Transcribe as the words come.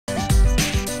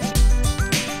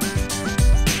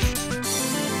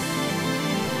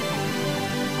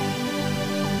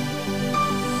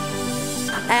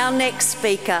Our next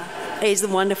speaker is the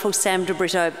wonderful Sam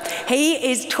Brito.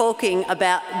 He is talking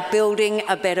about building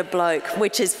a better bloke,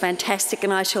 which is fantastic,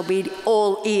 and I shall be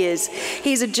all ears.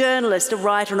 He's a journalist, a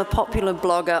writer and a popular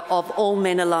blogger of All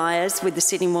Men Are Liars with the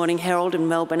Sydney Morning Herald and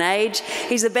Melbourne Age.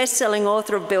 He's the best-selling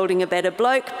author of Building a Better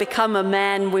Bloke, Become a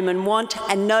Man Women Want,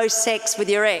 and No Sex with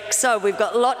Your Ex. So we've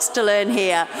got lots to learn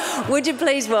here. Would you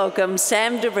please welcome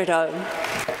Sam Brito?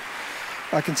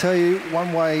 I can tell you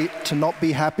one way to not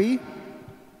be happy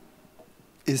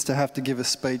is to have to give a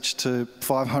speech to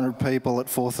 500 people at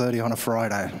 4:30 on a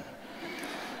Friday.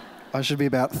 I should be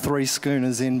about 3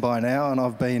 schooners in by now, and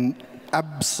I've been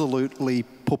absolutely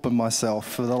pooping myself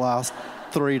for the last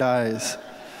 3 days.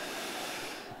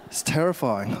 It's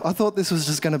terrifying. I thought this was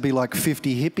just going to be like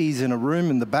 50 hippies in a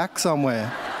room in the back somewhere.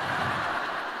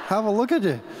 Have a look at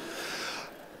you.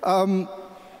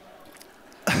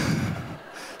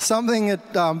 Something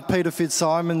that Peter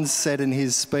Fitzsimons said in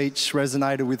his speech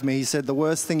resonated with me. He said, the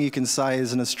worst thing you can say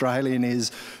as an Australian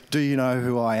is, do you know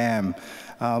who I am?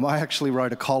 I actually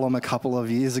wrote a column a couple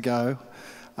of years ago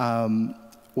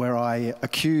where I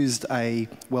accused a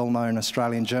well-known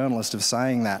Australian journalist of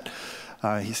saying that.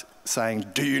 He's saying,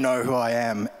 do you know who I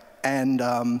am? And,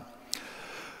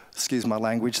 excuse my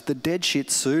language, the dead shit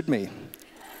sued me.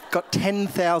 Got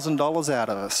 $10,000 out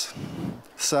of us.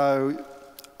 So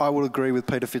I would agree with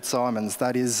Peter Fitzsimons.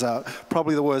 That is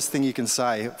probably the worst thing you can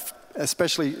say,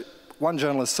 especially one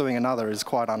journalist suing another is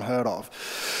quite unheard of.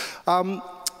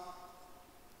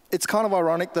 It's kind of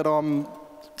ironic that I'm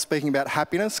speaking about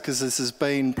happiness, because this has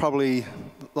been probably,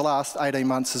 the last 18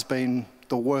 months has been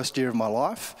the worst year of my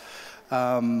life.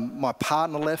 My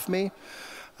partner left me.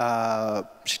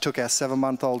 She took our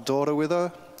 7-month-old daughter with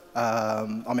her.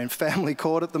 I'm in family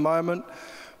court at the moment.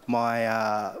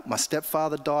 My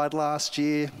stepfather died last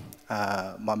year.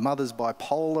 My mother's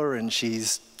bipolar and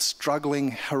she's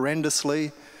struggling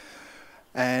horrendously.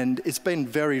 And it's been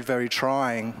very, very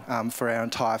trying for our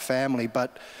entire family,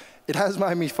 but it has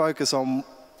made me focus on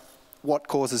what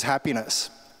causes happiness,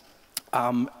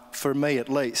 for me at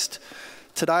least.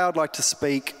 Today I'd like to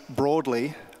speak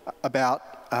broadly about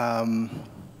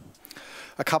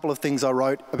a couple of things I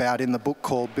wrote about in the book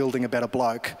called Building a Better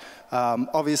Bloke.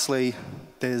 Obviously,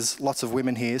 there's lots of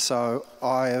women here, so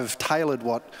I have tailored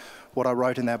what I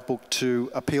wrote in that book to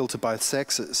appeal to both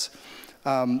sexes.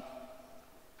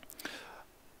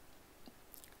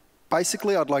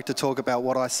 Basically, I'd like to talk about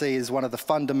what I see as one of the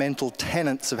fundamental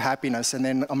tenets of happiness, and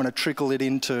then I'm going to trickle it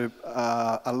into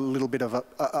a little bit of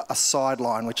a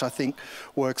sideline, which I think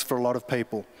works for a lot of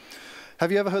people.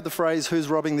 Have you ever heard the phrase, who's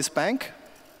robbing this bank?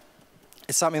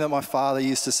 It's something that my father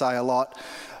used to say a lot,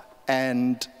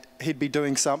 and he'd be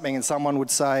doing something and someone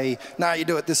would say, no, you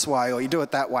do it this way or you do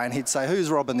it that way, and he'd say, who's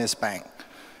robbing this bank?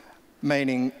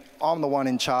 Meaning, I'm the one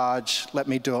in charge, let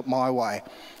me do it my way.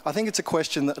 I think it's a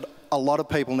question that a lot of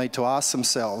people need to ask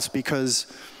themselves, because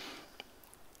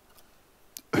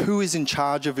who is in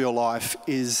charge of your life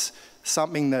is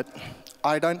something that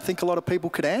I don't think a lot of people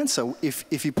could answer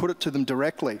if you put it to them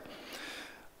directly.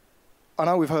 I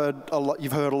know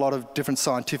you've heard a lot of different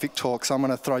scientific talks. I'm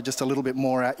going to throw just a little bit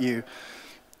more at you.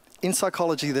 In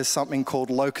psychology, there's something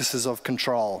called locuses of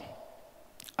control.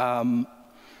 And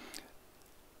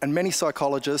many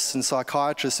psychologists and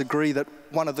psychiatrists agree that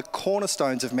one of the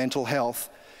cornerstones of mental health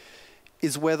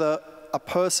is whether a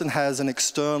person has an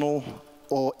external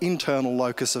or internal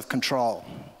locus of control.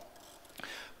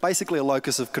 Basically, a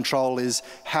locus of control is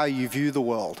how you view the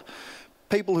world.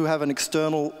 People who have an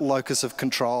external locus of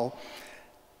control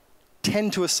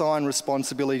tend to assign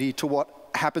responsibility to what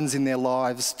happens in their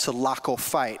lives to luck or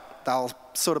fate. They'll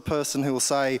sort of person who will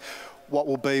say, what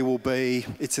will be,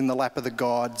 it's in the lap of the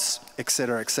gods,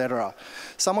 etc., etc.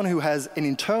 Someone who has an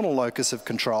internal locus of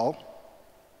control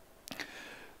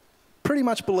pretty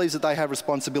much believes that they have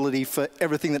responsibility for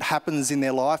everything that happens in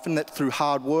their life, and that through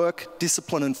hard work,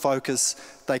 discipline and focus,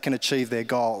 they can achieve their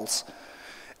goals.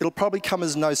 It'll probably come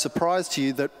as no surprise to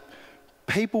you that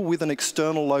people with an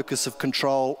external locus of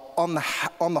control, on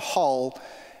the whole,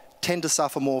 tend to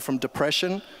suffer more from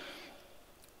depression,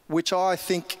 which I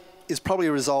think is probably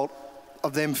a result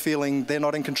of them feeling they're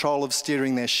not in control of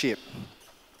steering their ship.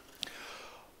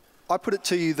 I put it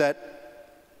to you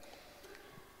that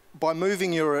by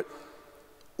moving your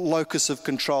locus of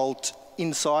control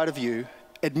inside of you,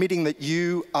 admitting that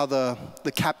you are the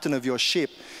captain of your ship,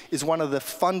 is one of the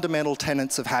fundamental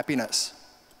tenets of happiness.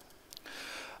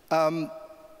 I'm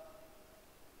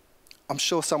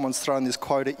sure someone's thrown this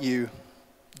quote at you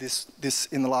this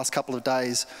in the last couple of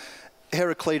days.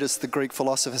 Heraclitus, the Greek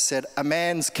philosopher, said, a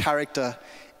man's character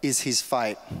is his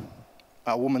fate.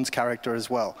 A woman's character as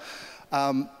well.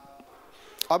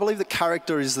 I believe that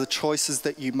character is the choices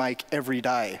that you make every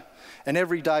day. And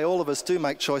every day, all of us do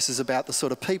make choices about the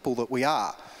sort of people that we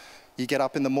are. You get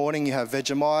up in the morning, you have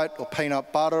Vegemite or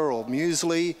peanut butter or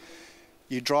muesli.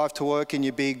 You drive to work in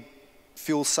your big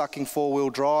fuel-sucking four-wheel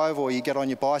drive, or you get on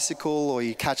your bicycle, or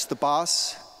you catch the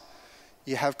bus.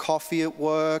 You have coffee at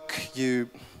work. You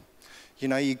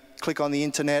click on the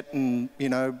internet and,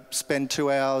 spend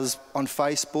 2 hours on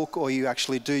Facebook, or you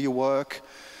actually do your work.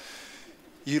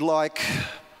 You like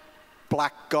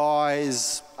black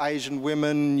guys, Asian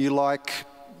women, you like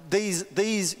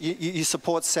you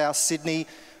support South Sydney.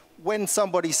 When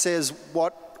somebody says,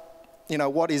 what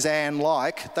is Anne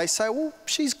like? They say, well,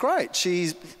 she's great.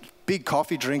 She's a big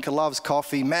coffee drinker, loves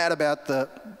coffee, mad about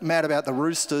the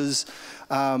Roosters,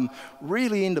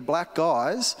 really into black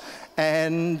guys,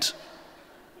 and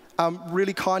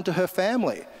really kind to her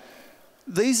family.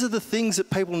 These are the things that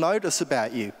people notice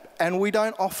about you. And we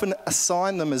don't often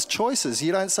assign them as choices.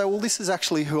 You don't say, well, this is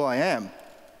actually who I am.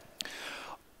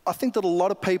 I think that a lot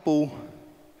of people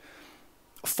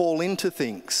fall into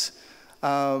things.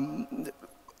 A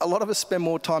lot of us spend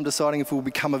more time deciding if we'll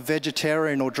become a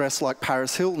vegetarian or dress like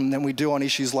Paris Hilton than we do on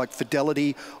issues like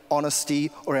fidelity, honesty,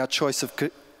 or our choice of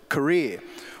career.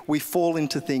 We fall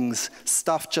into things,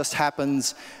 stuff just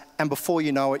happens, and before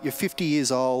you know it, you're 50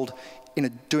 years old,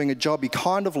 doing a job you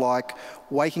kind of like,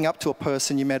 waking up to a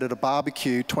person you met at a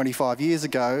barbecue 25 years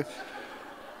ago,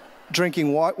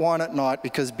 drinking white wine at night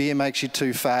because beer makes you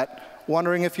too fat,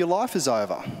 wondering if your life is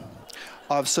over.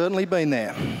 I've certainly been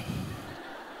there.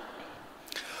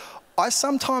 I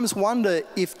sometimes wonder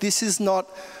if this is not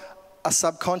a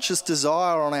subconscious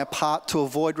desire on our part to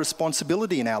avoid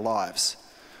responsibility in our lives.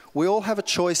 We all have a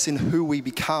choice in who we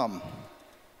become.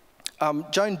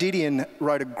 Joan Didion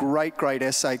wrote a great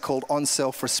essay called On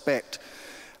Self-Respect.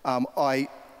 I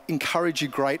encourage you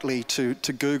greatly to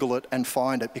Google it and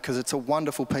find it, because it's a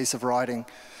wonderful piece of writing.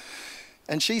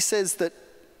 And she says that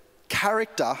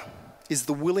character is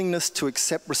the willingness to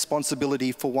accept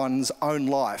responsibility for one's own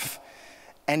life,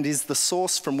 and is the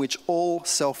source from which all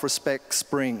self-respect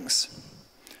springs.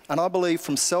 And I believe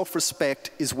from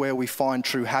self-respect is where we find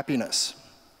true happiness.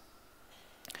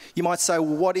 You might say,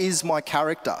 well, what is my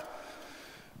character?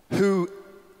 Who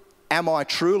am I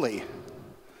truly?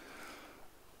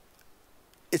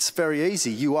 It's very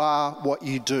easy. You are what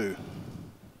you do.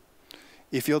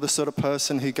 If you're the sort of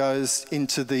person who goes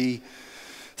into the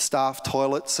staff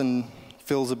toilets and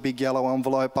fills a big yellow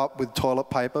envelope up with toilet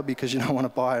paper because you don't want to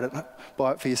buy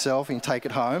it for yourself and take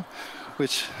it home,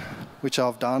 which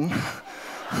I've done.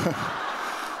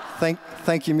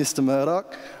 Thank you, Mr.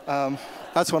 Murdoch.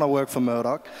 That's when I worked for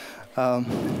Murdoch.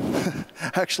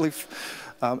 Actually,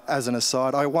 as an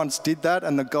aside, I once did that,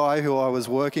 and the guy who I was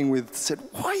working with said,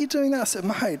 "Why are you doing that?" I said,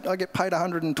 "Mate, I get paid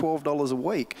 $112 a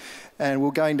week." And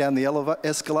we're going down the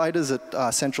escalators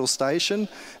at Central Station,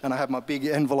 and I had my big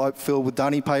envelope filled with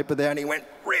dunny paper there, and he went,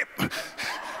 "Rip!"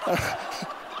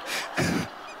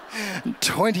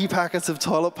 20 packets of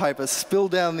toilet paper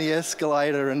spilled down the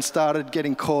escalator and started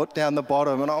getting caught down the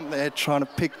bottom, and I'm there trying to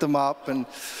pick them up. And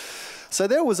so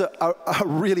there was a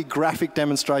really graphic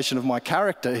demonstration of my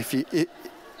character,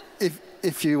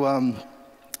 if you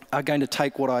are going to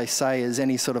take what I say as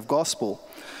any sort of gospel.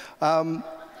 But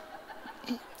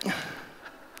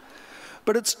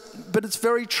it's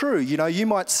very true. You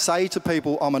might say to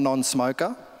people, I'm a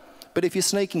non-smoker, but if you're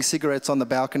sneaking cigarettes on the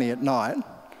balcony at night,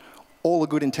 all the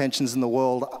good intentions in the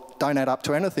world don't add up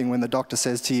to anything when the doctor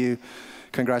says to you,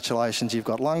 congratulations, you've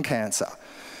got lung cancer.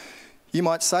 You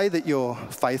might say that you're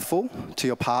faithful to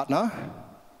your partner,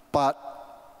 but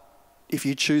if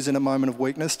you choose in a moment of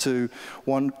weakness to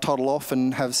toddle off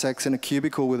and have sex in a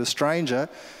cubicle with a stranger,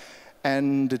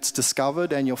 and it's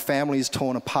discovered and your family is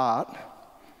torn apart,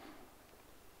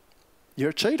 you're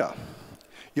a cheater.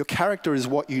 Your character is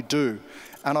what you do.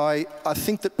 And I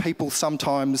think that people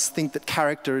sometimes think that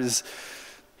character is,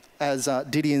 as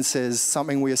Didion says,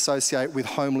 something we associate with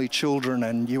homely children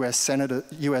and US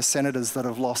senators that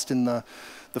have lost in the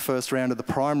first round of the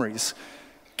primaries.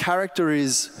 Character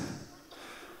is,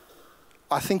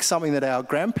 I think, something that our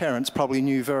grandparents probably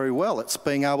knew very well. It's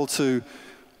being able to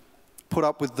put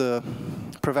up with the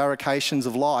prevarications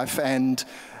of life and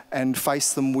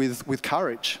face them with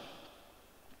courage.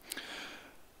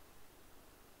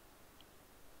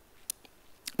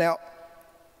 Now,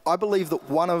 I believe that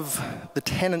one of the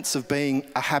tenets of being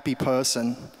a happy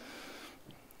person,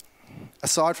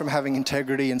 aside from having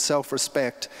integrity and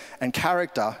self-respect and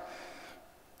character,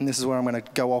 and this is where I'm going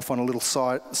to go off on a little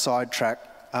sidetrack,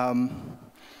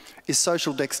 is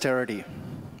social dexterity.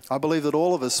 I believe that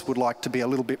all of us would like to be a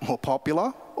little bit more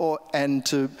popular and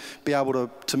to be able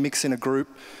to mix in a group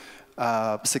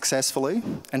successfully,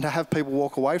 and to have people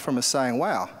walk away from us saying,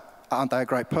 wow, aren't they a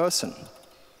great person?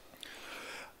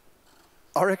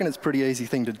 I reckon it's a pretty easy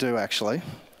thing to do, actually.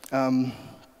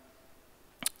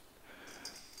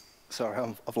 Sorry,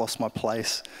 I've lost my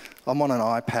place. I'm on an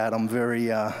iPad. I'm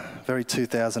very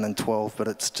 2012, but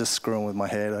it's just screwing with my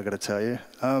head, I've got to tell you.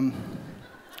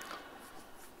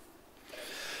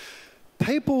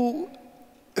 People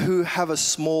who have a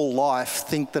small life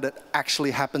think that it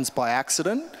actually happens by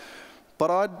accident, but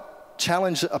I'd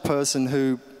challenge a person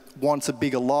who wants a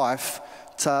bigger life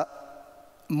to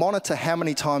monitor how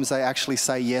many times they actually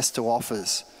say yes to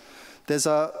offers. There's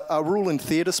a rule in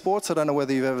theatre sports. I don't know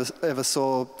whether you've ever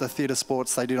saw the theatre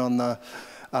sports they did on the,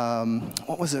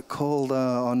 what was it called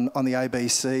on the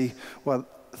ABC? Well,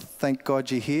 Thank God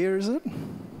You're Here, is it?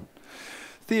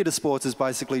 Theatre sports is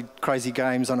basically crazy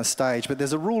games on a stage, but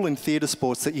there's a rule in theatre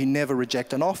sports that you never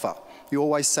reject an offer. You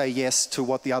always say yes to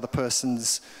what the other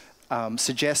person's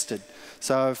suggested.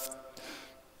 So if,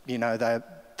 you know,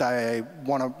 they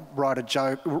want to write a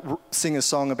joke, sing a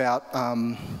song about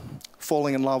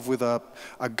falling in love with a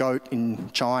goat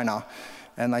in China,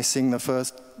 and they sing the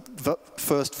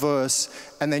first verse,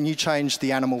 and then you change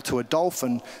the animal to a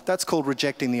dolphin, that's called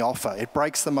rejecting the offer. It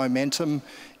breaks the momentum.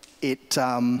 It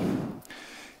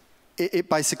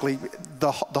basically,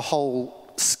 the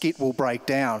whole skit will break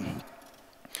down.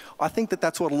 I think that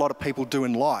that's what a lot of people do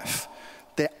in life.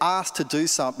 They're asked to do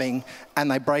something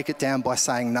and they break it down by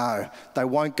saying no. They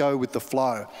won't go with the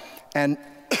flow. And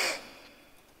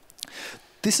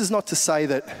this is not to say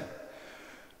that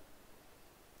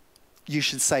you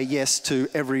should say yes to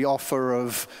every offer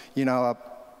of, you know, a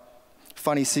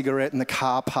funny cigarette in the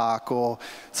car park, or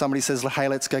somebody says, hey,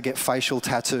 let's go get facial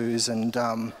tattoos, and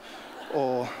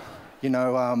or, you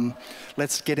know,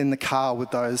 let's get in the car with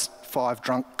those 5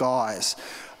 drunk guys.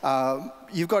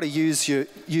 You've got to use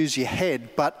your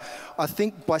head, but I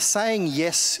think by saying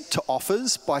yes to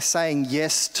offers, by saying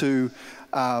yes to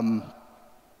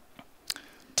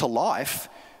life,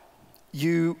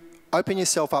 you open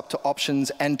yourself up to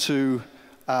options and to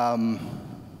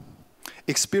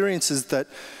experiences that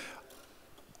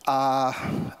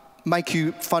make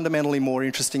you fundamentally more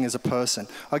interesting as a person.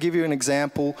 I'll give you an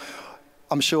example.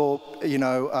 I'm sure, you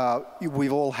know,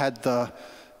 we've all had the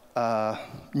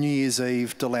New Year's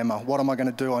Eve dilemma. What am I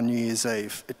going to do on New Year's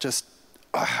Eve?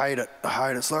 I hate it.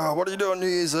 It's like, oh, what do you do on New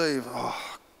Year's Eve?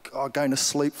 Oh, I'm going to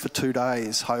sleep for 2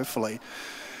 days, hopefully.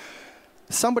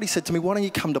 Somebody said to me, why don't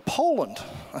you come to Poland?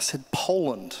 I said,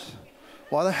 Poland?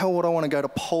 Why the hell would I want to go to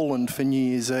Poland for New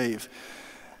Year's Eve?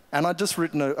 And I'd just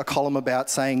written a column about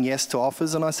saying yes to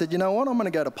offers, and I said, you know what, I'm going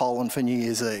to go to Poland for New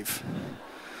Year's Eve.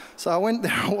 So I went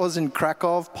there. I was in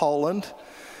Krakow, Poland,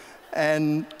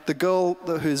 and the girl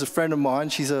who's a friend of mine,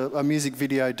 she's a music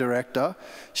video director,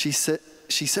 she said,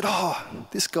 oh,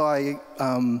 this guy's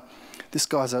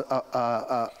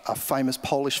a famous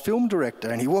Polish film director,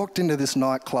 and he walked into this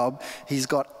nightclub. He's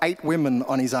got 8 women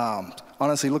on his arm.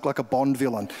 Honestly, looked like a Bond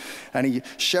villain. And he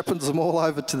shepherds them all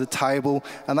over to the table,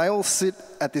 and they all sit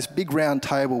at this big round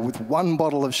table with 1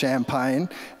 bottle of champagne,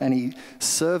 and he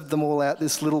served them all out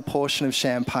this little portion of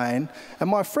champagne. And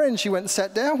my friend, she went and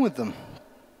sat down with them.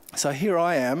 So here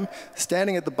I am,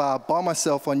 standing at the bar by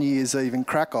myself on New Year's Eve in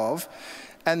Krakow,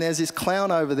 and there's this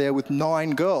clown over there with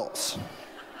 9 girls.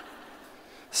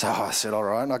 So I said, all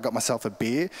right, and I got myself a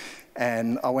beer,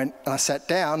 and I went and I sat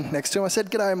down next to him. I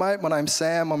said, g'day, mate, my name's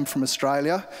Sam, I'm from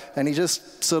Australia. And he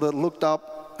just sort of looked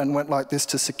up and went like this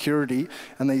to security,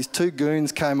 and these 2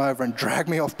 goons came over and dragged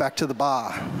me off back to the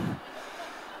bar.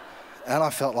 And I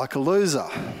felt like a loser.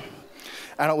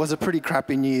 And it was a pretty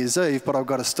crappy New Year's Eve, but I've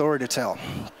got a story to tell.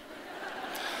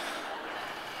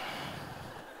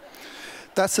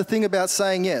 That's the thing about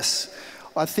saying yes.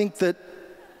 I think that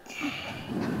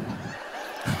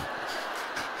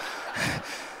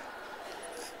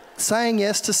saying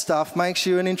yes to stuff makes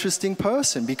you an interesting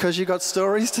person because you've got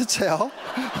stories to tell.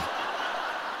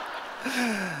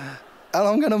 And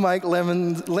I'm going to make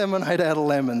lemonade out of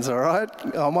lemons, all right?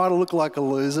 I might look like a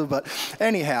loser, but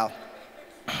anyhow,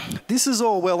 this is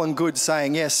all well and good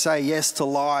saying yes, say yes to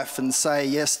life and say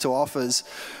yes to offers,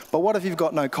 but what if you've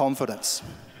got no confidence?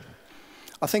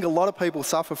 I think a lot of people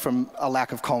suffer from a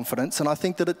lack of confidence, and I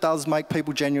think that it does make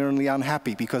people genuinely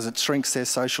unhappy because it shrinks their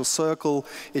social circle,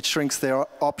 it shrinks their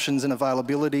options and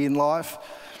availability in life.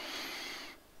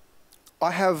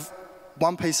 I have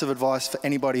one piece of advice for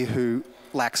anybody who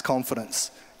lacks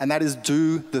confidence, and that is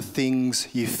do the things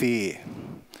you fear.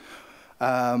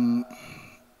 Again,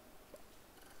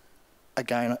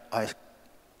 I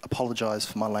apologise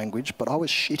for my language, but I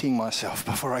was shitting myself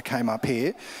before I came up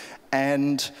here,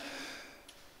 and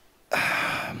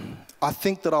I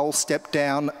think that I'll step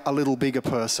down a little bigger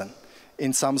person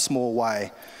in some small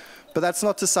way. But that's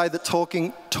not to say that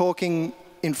talking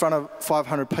in front of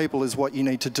 500 people is what you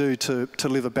need to do to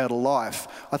live a better life.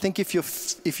 I think if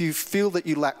you feel that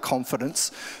you lack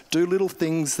confidence, do little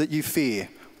things that you fear,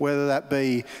 whether that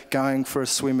be going for a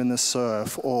swim in the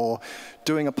surf or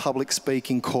doing a public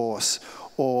speaking course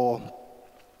or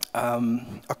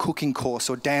a cooking course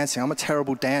or dancing. I'm a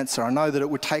terrible dancer. I know that it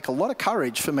would take a lot of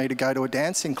courage for me to go to a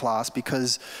dancing class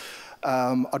because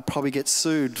I'd probably get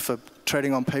sued for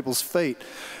treading on people's feet.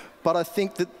 But I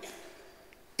think that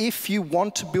if you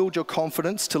want to build your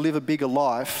confidence to live a bigger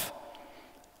life,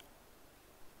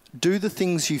 do the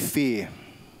things you fear.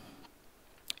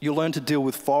 You'll learn to deal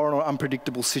with foreign or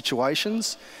unpredictable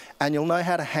situations, and you'll know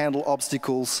how to handle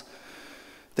obstacles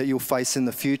that you'll face in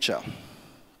the future.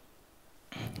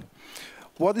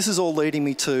 What this is all leading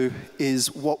me to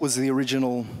is what was the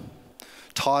original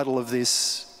title of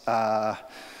this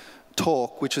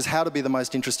talk, which was how to be the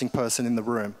most interesting person in the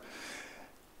room.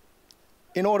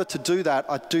 In order to do that,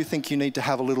 I do think you need to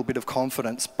have a little bit of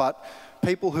confidence, but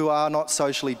people who are not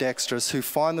socially dexterous, who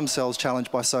find themselves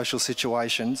challenged by social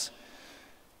situations,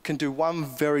 can do one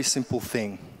very simple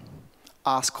thing: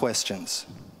 ask questions.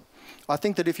 I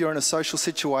think that if you're in a social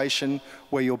situation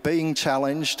where you're being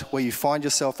challenged, where you find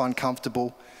yourself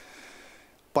uncomfortable,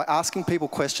 by asking people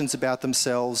questions about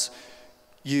themselves,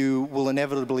 you will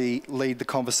inevitably lead the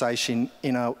conversation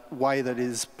in a way that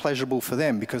is pleasurable for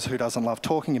them, because who doesn't love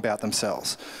talking about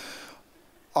themselves?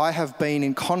 I have been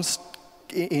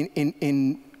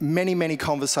in many, many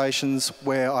conversations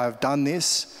where I've done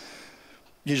this,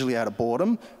 usually out of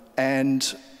boredom,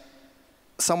 and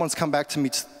someone's come back to me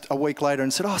a week later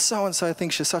and said, "Oh, so-and-so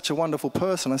thinks you're such a wonderful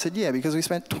person." I said, "Yeah, because we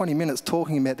spent 20 minutes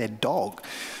talking about their dog."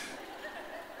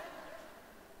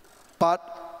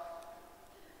 But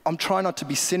I'm trying not to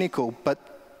be cynical, but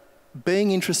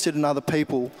being interested in other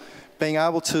people, being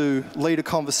able to lead a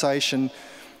conversation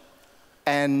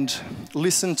and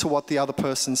listen to what the other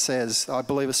person says. I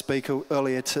believe a speaker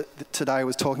earlier today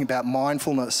was talking about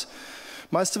mindfulness.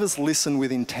 Most of us listen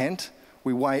with intent.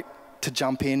 We wait to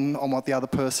jump in on what the other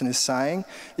person is saying.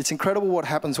 It's incredible what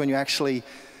happens when you actually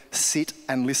sit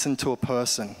and listen to a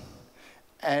person.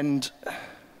 And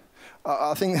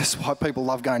I think that's why people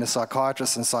love going to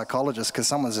psychiatrists and psychologists, because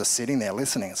someone's just sitting there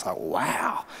listening. It's like,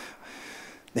 wow,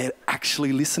 they're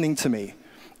actually listening to me.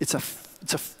 It's a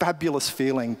fabulous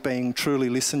feeling, being truly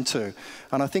listened to.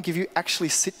 And I think if you actually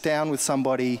sit down with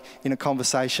somebody in a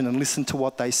conversation and listen to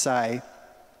what they say,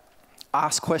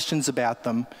 ask questions about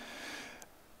them,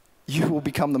 you will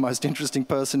become the most interesting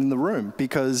person in the room,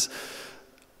 because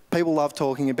people love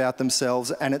talking about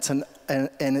themselves, and it's an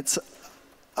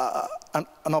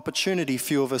opportunity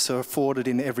few of us are afforded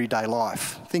in everyday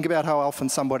life. Think about how often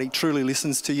somebody truly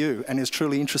listens to you and is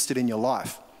truly interested in your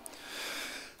life.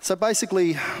 So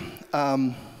basically,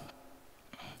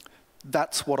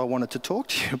 that's what I wanted to talk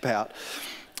to you about.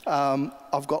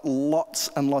 I've got lots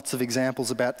and lots of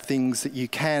examples about things that you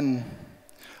can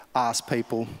ask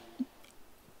people,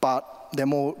 but they're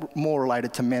more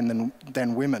related to men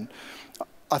than women.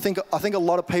 I think a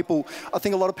lot of people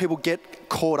get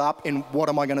caught up in what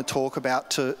am I going to talk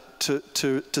about to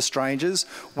strangers,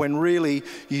 when really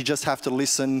you just have to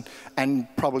listen and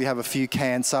probably have a few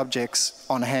canned subjects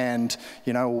on hand.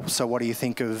 You know, so what do you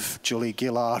think of Julia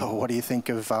Gillard, or what do you think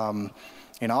of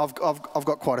you know, I've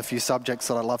got quite a few subjects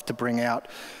that I love to bring out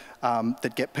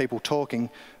that get people talking.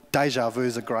 Deja vu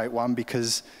is a great one,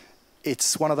 because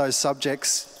it's one of those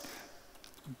subjects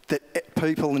that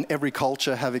people in every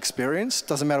culture have experienced.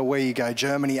 Doesn't matter where you go,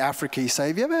 Germany, Africa, you say,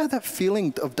 have you ever had that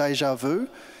feeling of deja vu?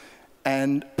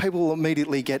 And people will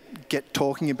immediately get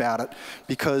talking about it,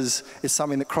 because it's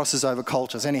something that crosses over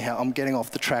cultures. Anyhow, I'm getting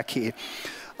off the track here.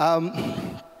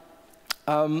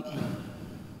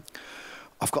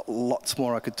 I've got lots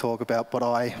more I could talk about, but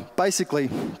I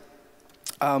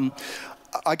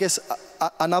guess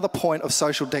another point of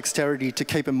social dexterity to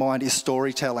keep in mind is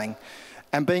storytelling.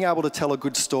 And being able to tell a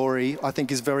good story, I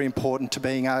think, is very important to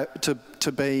being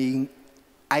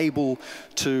able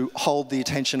to hold the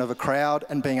attention of a crowd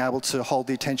and being able to hold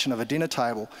the attention of a dinner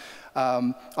table.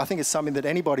 I think it's something that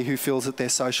anybody who feels that they're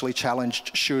socially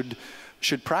challenged should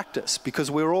practice,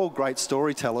 because we're all great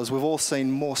storytellers. We've all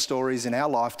seen more stories in our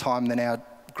lifetime than our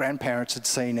grandparents had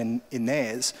seen in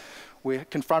theirs. We're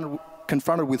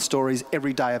confronted with stories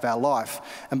every day of our life,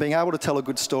 and being able to tell a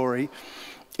good story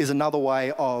is another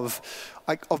way of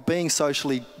being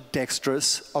socially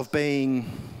dexterous, of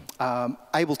being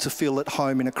able to feel at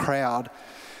home in a crowd.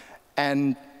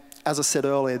 And as I said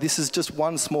earlier, this is just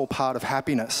one small part of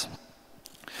happiness.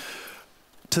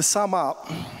 To sum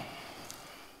up,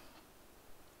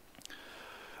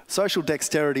 Social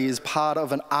dexterity is part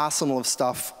of an arsenal of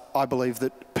stuff I believe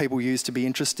that people use to be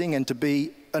interesting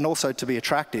and also to be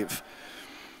attractive.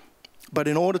 But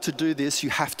in order to do this, you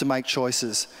have to make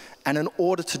choices. And in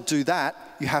order to do that,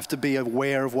 you have to be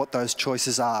aware of what those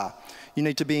choices are. You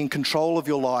need to be in control of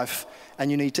your life,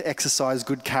 and you need to exercise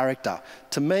good character.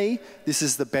 To me, this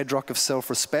is the bedrock of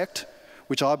self-respect,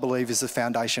 which I believe is the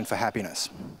foundation for happiness.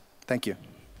 Thank you.